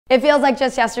It feels like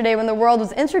just yesterday when the world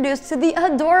was introduced to the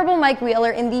adorable Mike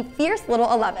Wheeler in the fierce little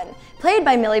 11, played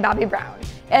by Millie Bobby Brown.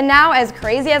 And now, as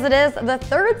crazy as it is, the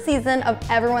third season of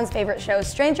everyone's favorite show,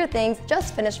 Stranger Things,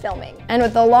 just finished filming. And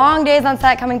with the long days on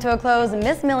set coming to a close,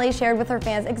 Miss Millie shared with her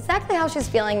fans exactly how she's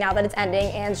feeling now that it's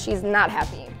ending, and she's not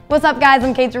happy. What's up, guys?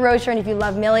 I'm Kate DeRocher, and if you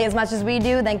love Millie as much as we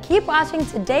do, then keep watching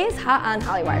today's Hot on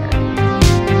Hollywire.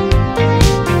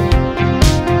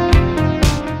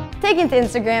 Taking to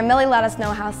Instagram, Millie let us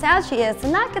know how sad she is to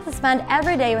not get to spend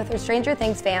every day with her Stranger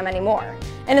Things fam anymore.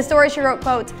 In a story, she wrote,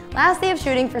 quote, "Last day of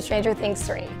shooting for Stranger Things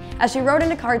 3, as she rode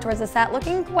in a car towards the set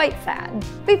looking quite sad.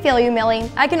 We feel you,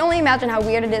 Millie. I can only imagine how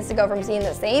weird it is to go from seeing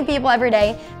the same people every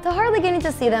day to hardly getting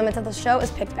to see them until the show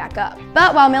is picked back up.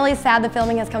 But while Millie's sad the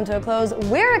filming has come to a close,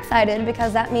 we're excited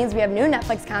because that means we have new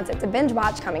Netflix content to binge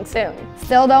watch coming soon.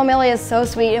 Still though, Millie is so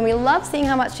sweet and we love seeing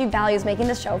how much she values making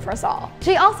this show for us all."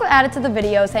 She also added to the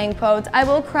video saying, quote, "I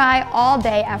will cry all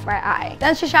day FYI."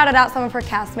 Then she shouted out some of her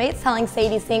castmates, telling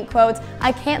Sadie Sink, quote,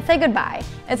 "I can't say goodbye."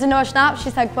 And to Noah Schnapp, she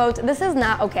said, quote, "This is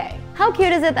not okay." How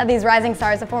cute is it that these rising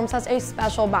stars have formed such a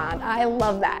special bond? I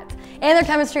love that. And their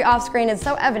chemistry off screen is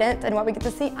so evident in what we get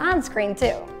to see on screen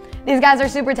too. These guys are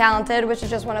super talented, which is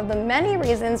just one of the many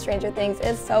reasons Stranger Things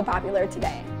is so popular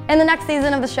today. In the next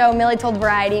season of the show, Millie told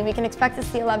Variety we can expect to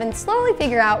see 11 slowly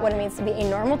figure out what it means to be a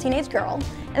normal teenage girl,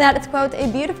 and that it's, quote, "a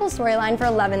beautiful storyline for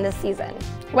 11 this season."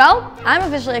 Well, I'm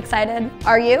officially excited.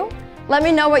 Are you? Let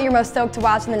me know what you're most stoked to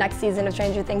watch in the next season of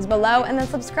Stranger Things below, and then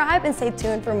subscribe and stay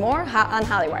tuned for more Hot on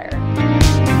Hollywire.